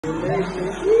Put us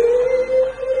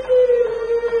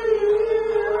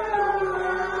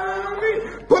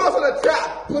on a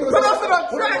track. Put us on a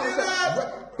track, you know.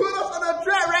 Put us on a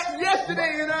track right yesterday,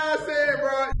 you know what I'm saying,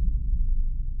 bro?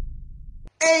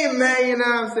 Hey, man, you know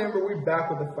what I'm saying, bro? We back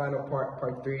with the final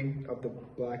part 3 of the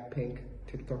BLACKPINK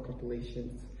TikTok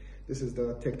compilations. This is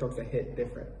the TikToks that hit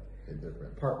different.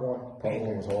 Part 1. Part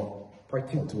 1 was hard. Part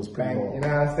 2 was pretty hard. You know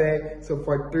what I'm saying? So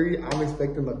part 3, I'm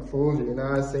expecting the closure, you know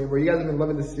what I'm saying, bro? You guys have been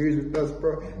loving the series with us,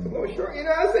 bro. It's a little short, you know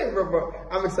what I'm saying, bro?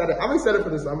 I'm excited. I'm excited for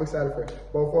this. I'm excited for it.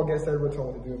 But before I get started, what you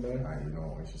want to do, man? Alright, you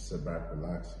know, you should sit back,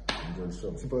 relax, enjoy the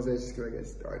show. Suppose it's just gonna get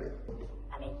started.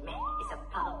 I mean, man, it's a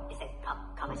pop, it's a pop,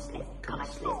 come and slip, come and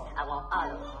slip. I want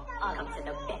all come to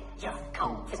the bed, just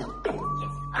come to the bed,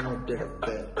 yes. I'm gonna get a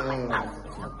bed,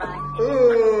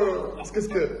 It's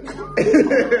good.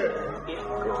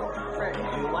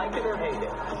 You like it or hate it?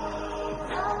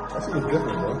 I see it's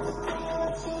different, bro.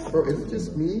 Bro, is it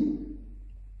just me?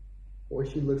 Or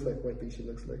she looks like what I think she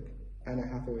looks like? Anna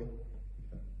Hathaway.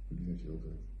 Who do you think she looks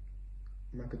like?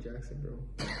 Michael Jackson, bro.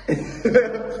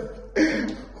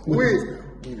 Wait,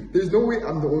 there's no way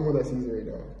I'm the only one that sees it right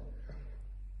now.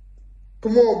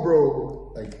 Come on,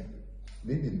 bro. Like,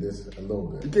 maybe this a little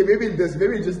bit. Okay, maybe just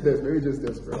this,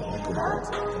 bro. Michael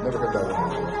Jackson. Never heard that one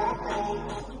before.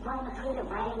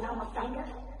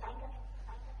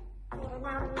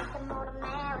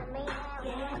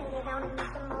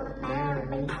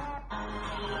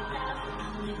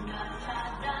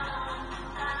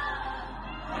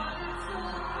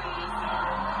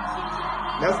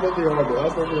 That's looking hard, bro.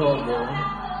 That's looking hard, bro.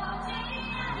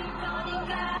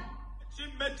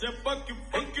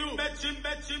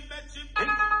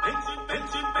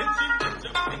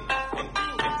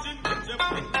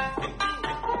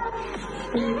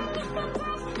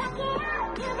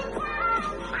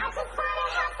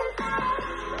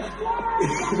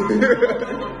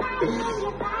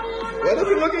 Why does it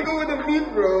look like with the beat,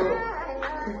 bro?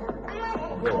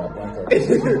 Bro, I blanked out.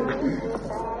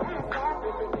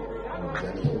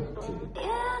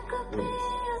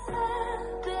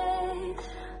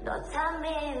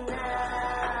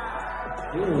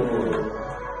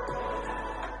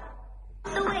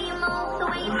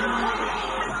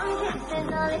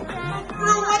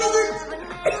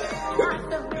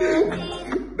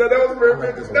 That was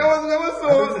perfect. That was so.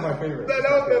 This is my favorite.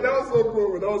 That was so cool,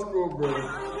 bro. That was cool, bro.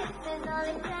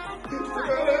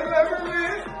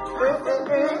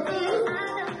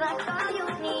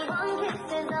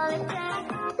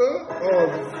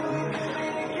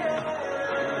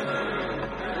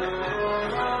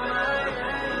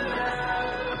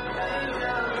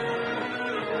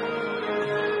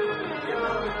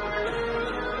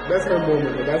 That's her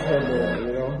moment, bro. That's her moment,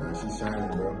 you know? Yeah, she's shining,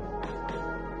 bro.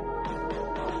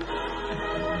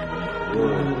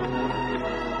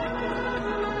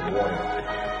 Water.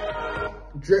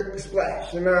 Drip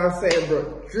splash, you know what I'm saying, bro?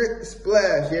 Drip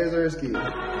splash. Here's Ersky.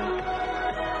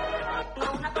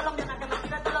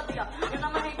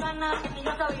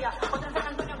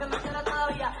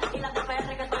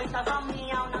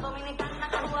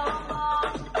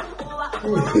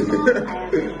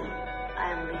 I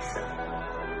am Lisa.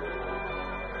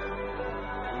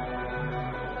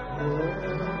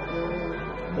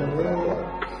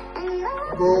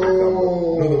 Bro,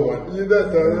 you that.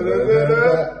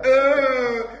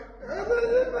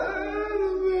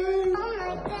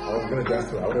 I was gonna dance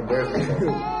to it. I would embarrass myself.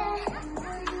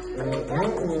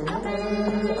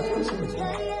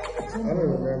 I don't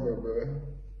remember, bro.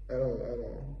 I don't.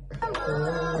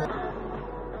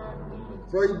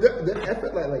 Bro, the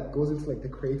effort like goes into like the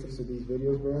creatives of these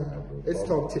videos, bro. It's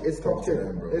top tier. It's top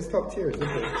tier. Bro. It's top tier. It's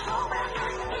okay.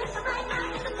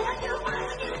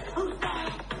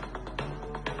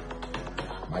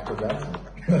 Michael Jackson.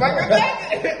 Michael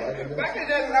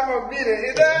Jackson, I'm gonna beat it.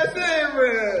 You know what I'm saying, bro?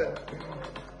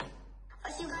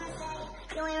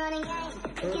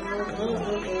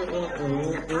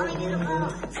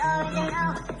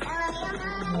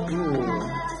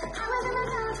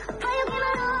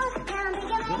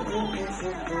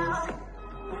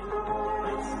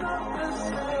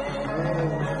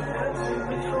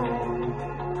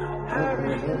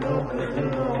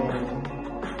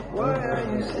 Why are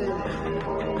you sitting?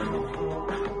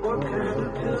 What kind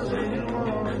of pills are you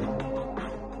on?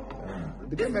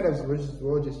 The game might have just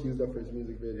used up for his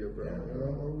music video, bro. You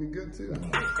know, we good too. Y'all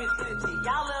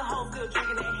little hoes still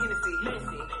drinking that Hennessy,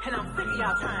 listen. And I'm sick of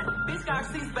y'all trying. Bitch got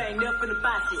C-Bang, never finna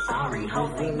buy shit. Sorry,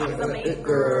 hoes think niggas I'm it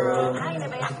girl. I ain't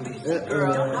never asked for this shit,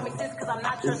 girl. Don't call me sis cause I'm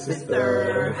not your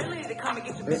sister. Really to come and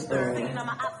get your bitch stir. Singing on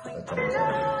my ops like,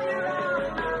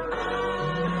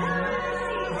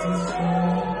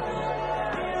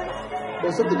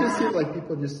 But something just seems like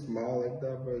people just smile like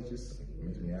that, bro. It just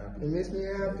makes me happy. it makes me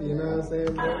happy, you know what I'm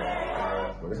saying,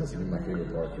 bro? But this has to be my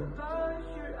favorite part, bro.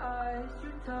 Your eyes,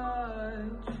 your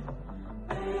touch.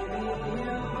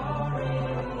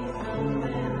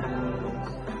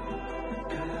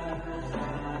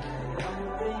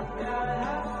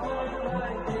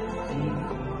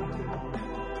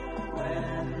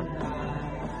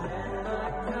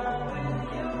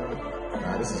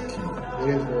 Nah, this is cute. It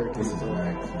is very cute. This is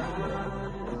mad cute, bro.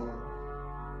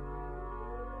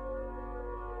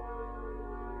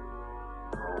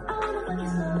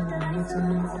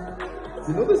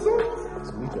 You know this song?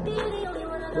 It's Weekend, bro.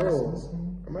 Bro,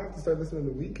 I'm gonna have to start listening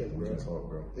to Weekend, bro. Weekend talk,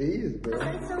 bro. It is, bro.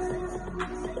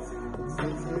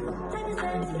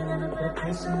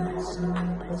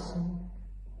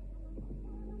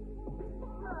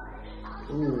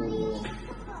 Ooh.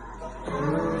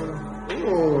 Ooh.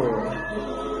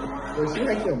 Bro, she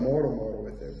actually a model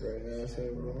with it, bro. You know what I'm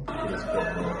saying, bro?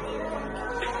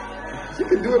 She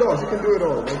can do it all. She can do it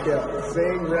all. Like, yeah,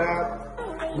 sing, rap,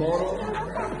 model.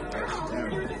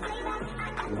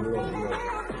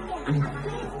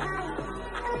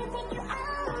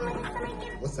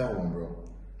 What's that one, bro?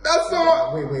 That's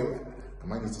all. Wait. I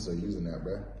might need to start using that,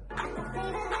 bro.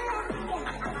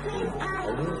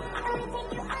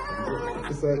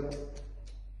 It's like,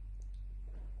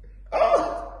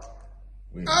 oh,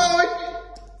 Wait. oh.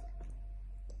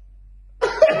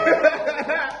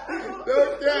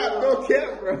 No cap,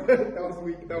 bro. That was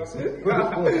weak. That was a weak.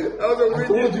 I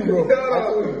told you, bro. I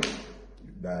told you.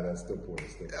 Nah, that's still poor.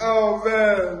 Oh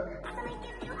man.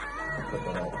 Cut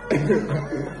that out.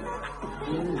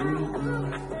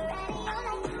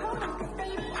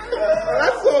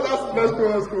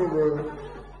 That's cool, bro.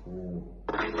 Ooh.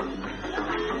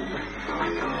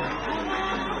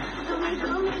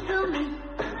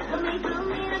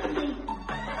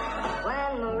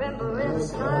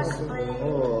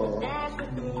 Oh.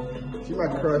 She my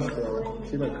crush, bro.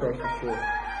 She my crush for sure.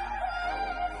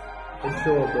 For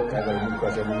sure, bro. I got a new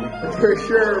crush every week, bro. For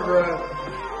sure, bro.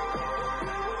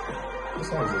 What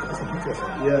song is it? That's a BTS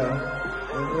song. Yeah.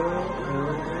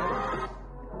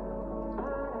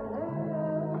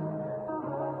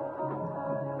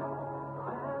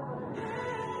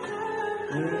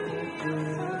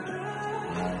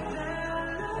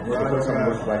 I'm the first time I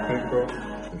watched BLACKPINK, bro.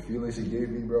 The feeling she gave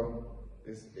me, bro.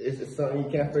 It's something you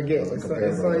can't forget. It's It's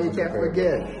something you can't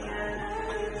forget.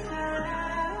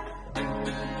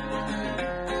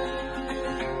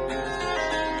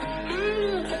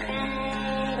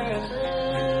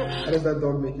 How does that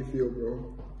dog make you feel, bro?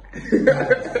 It's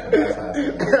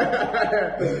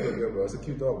good, bro. It's a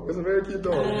cute dog, bro. It's a very cute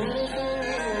dog.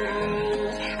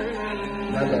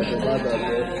 My bad, bro.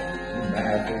 You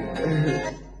mad, bro.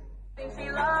 She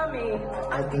love me.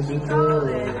 I think she told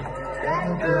it. That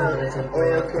girl is an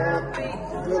oil cap.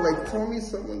 Bro, like, tell me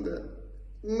something that.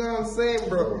 You know what I'm saying,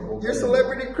 bro? Your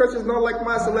celebrity crush is not like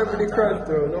my celebrity crush,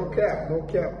 bro. No cap, bro.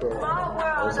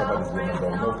 I was talking about this woman, bro.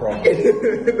 No problem.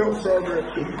 No progress.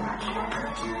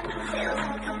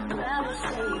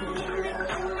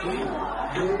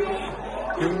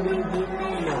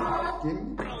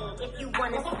 If you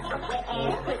wanna see your wet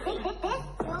ass pussy, this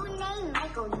fool named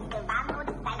Michael used to ride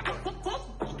motorcycle. Tick tick,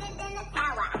 bigger than a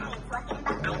tower. I ain't talking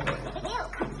about Eiffel. Bill,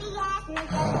 country ass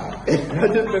nigga. I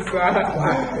just decided.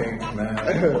 BLACKPINK, man.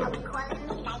 Y'all be calling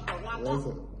me like a rapper.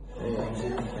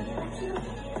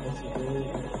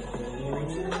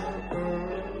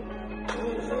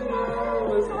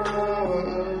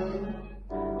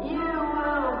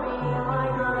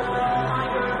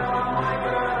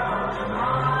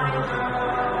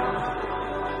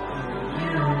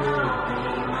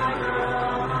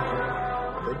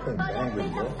 They playing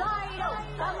bangers, bro.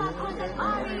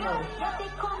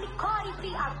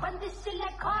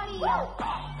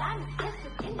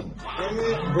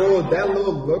 Bro, that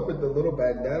little look with the little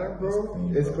bandana, bro,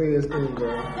 it's clean, bro.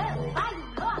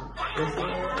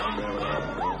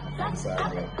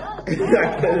 Inside, bro.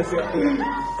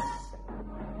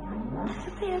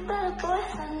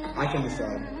 I can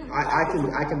decide.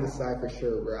 I can decide for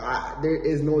sure, bro. There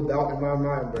is no doubt in my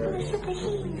mind, bro.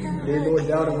 There's no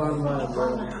doubt in my mind, bro.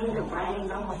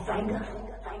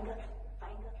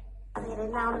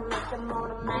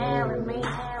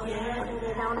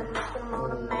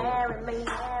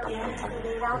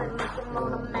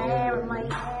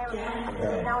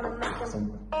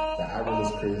 The album is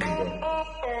crazy, bro.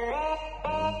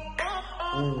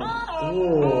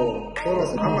 Ooh. Hold on,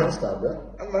 I'm gonna stop, bro.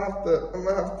 I'm gonna have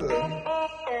to.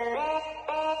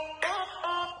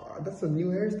 That's a new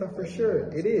hairstyle for sure.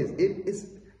 It is. It's.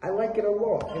 I like it a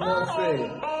lot. You know what I'm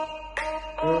saying?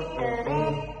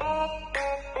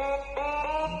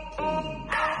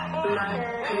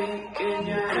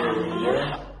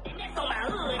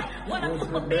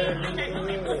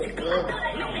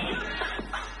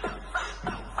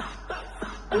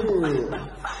 Ooh,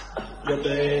 got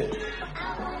that.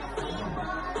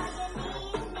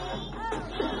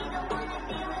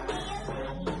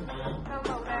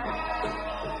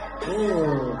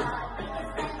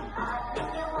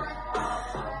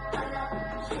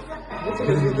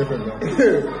 This is different though.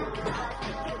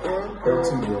 Her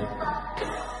too, bro.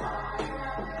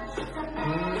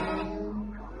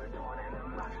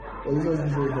 Oh, these ones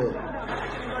usually hit.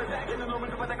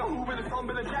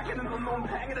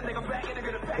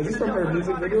 Is this from her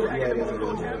music video? Yeah, it is. The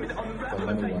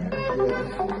money one.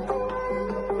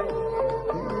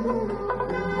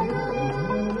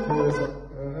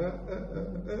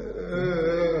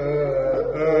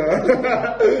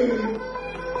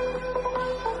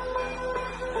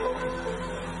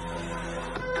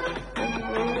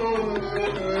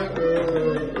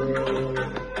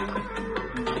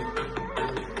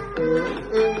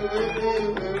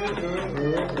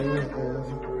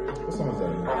 What song is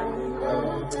that?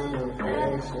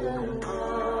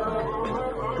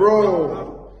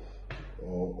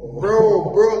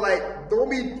 Bro, like, don't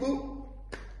be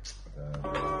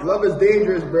love is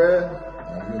dangerous, bruh.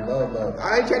 You love.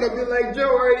 I ain't trying to be like Joe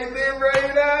or anything, bro. You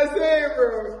know what I'm saying, bro?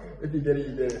 If you get it,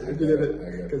 you get it. If you get it,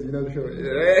 because you know the show. If you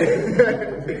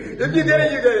get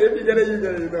it, you get it. If you get it, you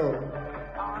get it, you know.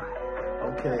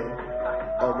 Okay.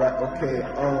 Alright, okay.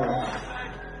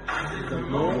 The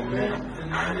moment,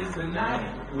 tonight is the night.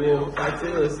 We'll fight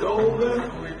till it's over.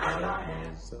 Without our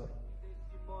hands up.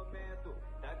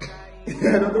 I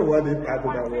don't know why they added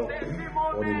that one.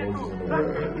 All the emojis in the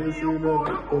world. You see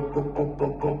that?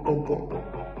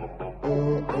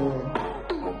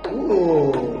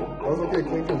 Ooh, that was okay,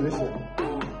 clean position.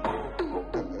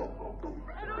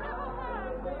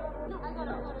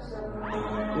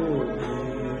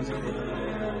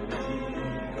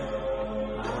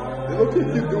 Look what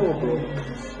you doing, bro.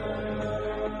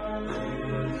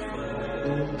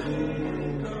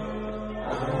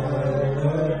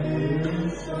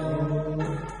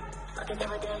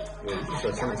 Yeah, you can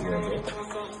start singing together, bro.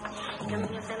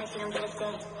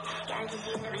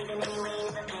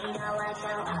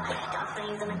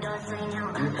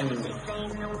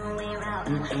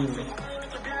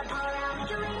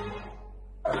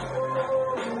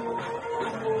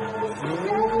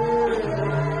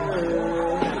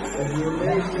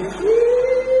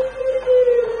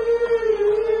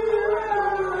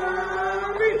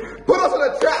 Put us on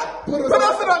a track. Put us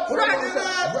on a track, you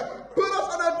know. Put us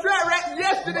on a track right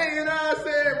yesterday, you know what I'm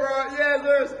saying, bro? Yeah,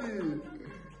 Lersky.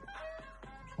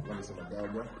 Let me see my dog,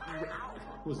 bro.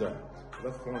 Who's that?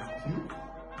 That's Florence Pugh?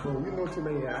 Bro, you know too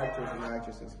many actors and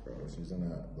actresses, bro. She's in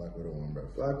that Black Widow one, bro.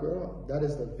 Black Widow, that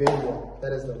is the video.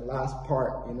 That is the last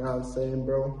part, you know what I'm saying,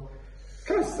 bro? It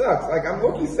kind of sucks. Like, I'm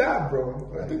low-key sad, bro.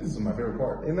 I think this is my favorite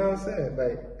part. You know what I'm saying?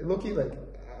 Like, low-key, like,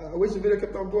 I wish the video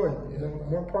kept on going. Yeah, You know,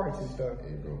 more parts and stuff.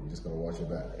 Hey, bro, we just gotta watch it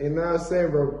back. You know what I'm saying,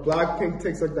 bro? BLACKPINK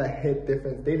takes like that hit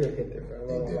difference. They didn't hit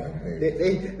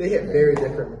different. They hit very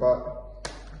different, but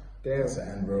damn. It's the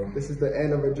end, bro. This is the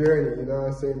end of a journey, you know what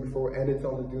I'm saying? Before we end it,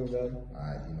 all the doom, man.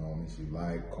 Alright, you know, make sure you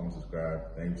like, comment,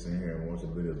 subscribe. Thanks for sitting here and watching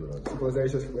the videos with us. Close there,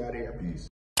 just for out of here. Peace.